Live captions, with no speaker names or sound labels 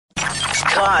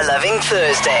Car Loving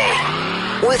Thursday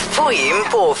with Vuyi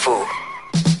Mpofu.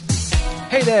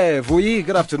 Hey there, Vuyi.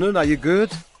 Good afternoon. Are you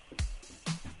good?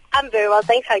 I'm very well,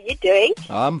 thanks. How are you doing?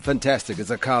 I'm fantastic. It's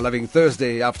a car-loving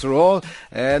Thursday after all,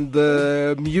 and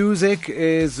the music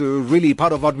is really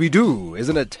part of what we do,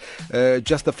 isn't it?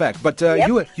 Just the fact. But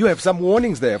Yep. you have some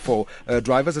warnings there for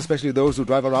drivers, especially those who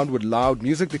drive around with loud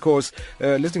music, because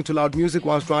listening to loud music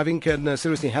whilst driving can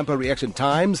seriously hamper reaction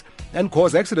times and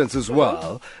cause accidents as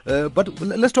well. But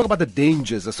let's talk about the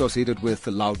dangers associated with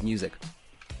loud music.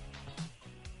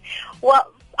 Well,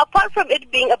 apart from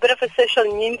it being a bit of a social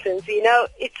nuisance,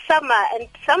 it's summer and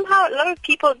somehow a lot of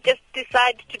people just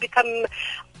decide to become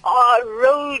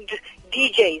road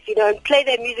DJs, and play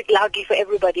their music loudly for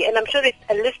everybody. And I'm sure there's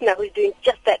a listener who's doing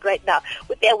just that right now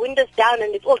with their windows down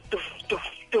and it's all doof, doof,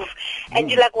 doof.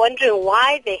 And you're like wondering,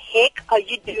 why the heck are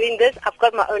you doing this? I've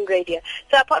got my own radio.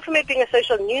 So apart from it being a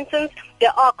social nuisance,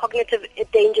 there are cognitive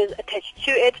dangers attached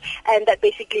to it, and that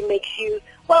basically makes your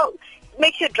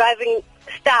driving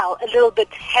style a little bit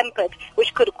hampered,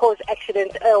 which could cause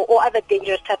accidents or other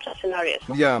dangerous types of scenarios.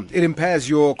 Yeah, it impairs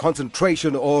your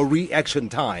concentration or reaction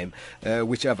time,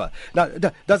 whichever. Now,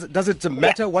 does it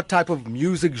matter what type of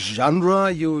music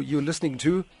genre you're listening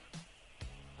to?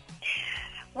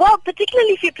 Well,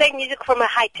 particularly if you're playing music from a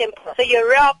high tempo, so your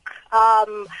rock,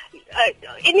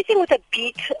 anything with a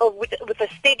beat or with a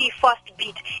steady, fast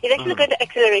beat is actually going to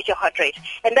accelerate your heart rate,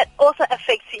 and that also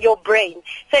affects your brain.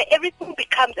 So everything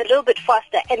becomes a little bit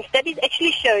faster, and studies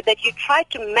actually show that you try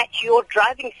to match your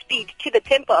driving speed to the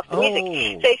tempo of the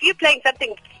music. So if you're playing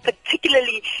something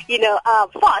particularly,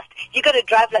 fast, you got to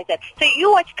drive like that. So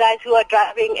you watch guys who are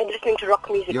driving and listening to rock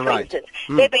music, You're for right. instance.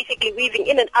 They're basically weaving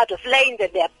in and out of lanes, and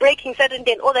they're braking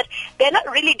suddenly and all that. They're not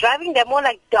really driving. They're more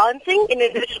like dancing, in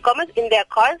inverted commas, in their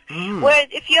cars. Whereas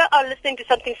if you are listening to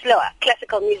something slower,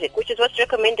 classical music, which is what's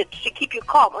recommended to keep you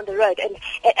calm on the road, and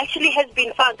it actually has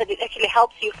been found that it actually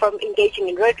helps you from engaging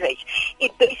in road rage.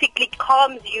 It basically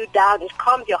calms you down. It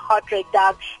calms your heart rate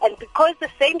down. And because the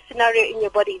same scenario in your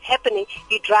body is happening,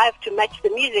 you drive to match the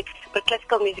music, but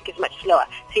classical music is much slower.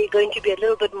 So you're going to be a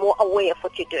little bit more aware of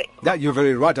what you're doing. Yeah, you're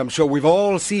very right. I'm sure we've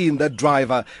all seen that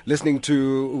driver listening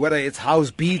to whether it's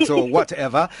house beats or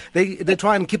whatever. They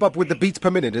try and keep up with the beats per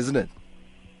minute, isn't it?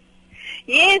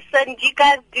 Yes, and you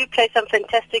guys do play some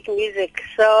fantastic music.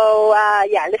 So,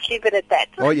 let's leave it at that.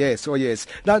 Oh, yes.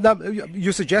 Now,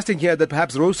 you're suggesting here that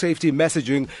perhaps road safety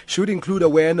messaging should include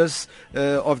awareness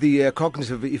of the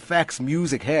cognitive effects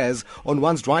music has on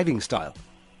one's driving style.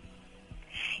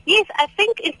 Yes, I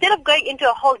think instead of going into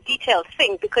a whole detailed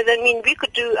thing, because we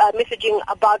could do messaging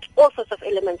about all sorts of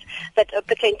elements that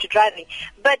pertain to driving.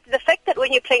 But the fact that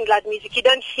when you're playing loud music, you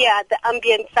don't hear the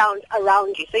ambient sound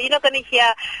around you. So you're not going to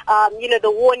hear,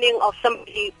 the warning of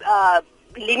somebody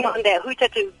leaning on their hooter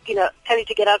to, tell you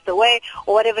to get out of the way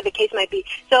or whatever the case might be.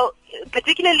 So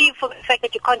particularly for the fact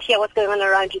that you can't hear what's going on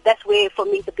around you, that's where, for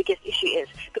me, the biggest issue is.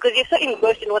 Because you're so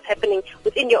engrossed in what's happening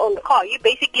within your own car. You're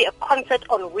basically a concert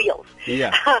on wheels.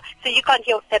 Yeah. So you can't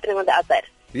hear what's happening on the outside.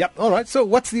 Yep. All right. So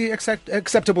what's the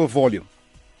acceptable volume?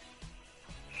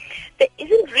 There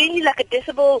isn't really like a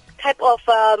decibel type of,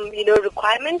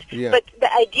 requirement, but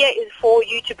the idea is for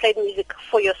you to play the music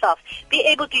for yourself. Be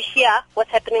able to hear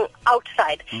what's happening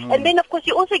outside. And then, of course,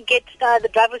 you also get the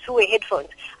drivers who wear headphones.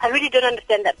 I really don't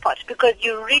understand that part because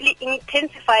you're really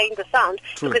intensifying the sound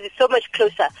because it's so much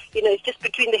closer. It's just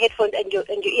between the headphones and your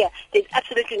ear. There's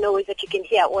absolutely no way that you can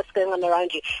hear what's going on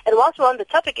around you. And whilst we're on the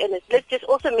topic, Ernest, let's just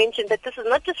also mention that this is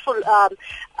not just for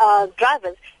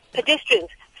drivers, pedestrians,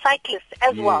 cyclists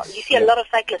as well. You see a lot of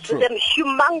cyclists with them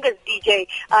humongous DJ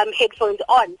headphones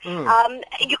on.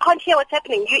 You can't hear what's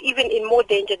happening. You're even in more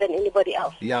danger than anybody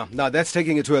else. Yeah, now that's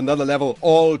taking it to another level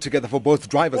altogether for both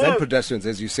drivers and pedestrians,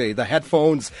 as you say. The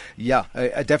headphones,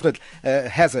 a definite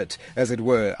hazard, as it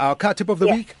were. Our car tip of the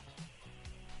week?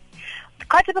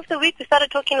 Car tip of the week, we started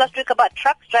talking last week about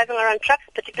trucks, driving around trucks,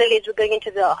 particularly as we're going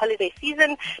into the holiday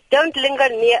season. Don't linger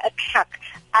near a truck,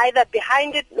 either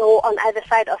behind it or on either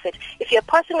side of it. If you're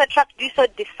passing a truck, do so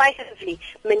decisively.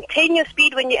 Maintain your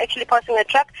speed when you're actually passing a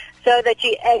truck so that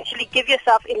you actually give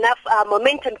yourself enough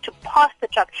momentum to pass the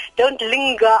truck. Don't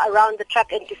linger around the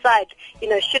truck and decide,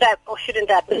 should I or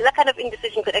shouldn't I? Because that kind of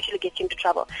indecision could actually get you into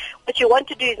trouble. What you want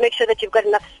to do is make sure that you've got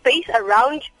enough space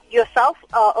around yourself,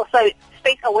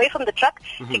 space away from the truck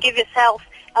to give yourself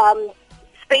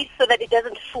space so that it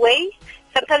doesn't sway.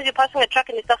 Sometimes you're passing a truck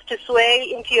and it starts to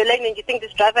sway into your lane and you think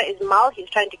this driver is mild, he's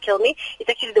trying to kill me. It's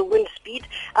actually the wind speed.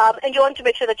 And you want to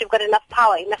make sure that you've got enough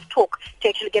power, enough torque to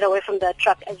actually get away from the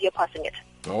truck as you're passing it.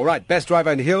 All right, best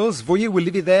driver in the hills. Vuyi, we'll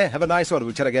leave you there. Have a nice one.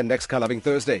 We'll chat again next Car Loving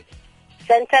Thursday.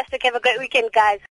 Fantastic. Have a great weekend, guys.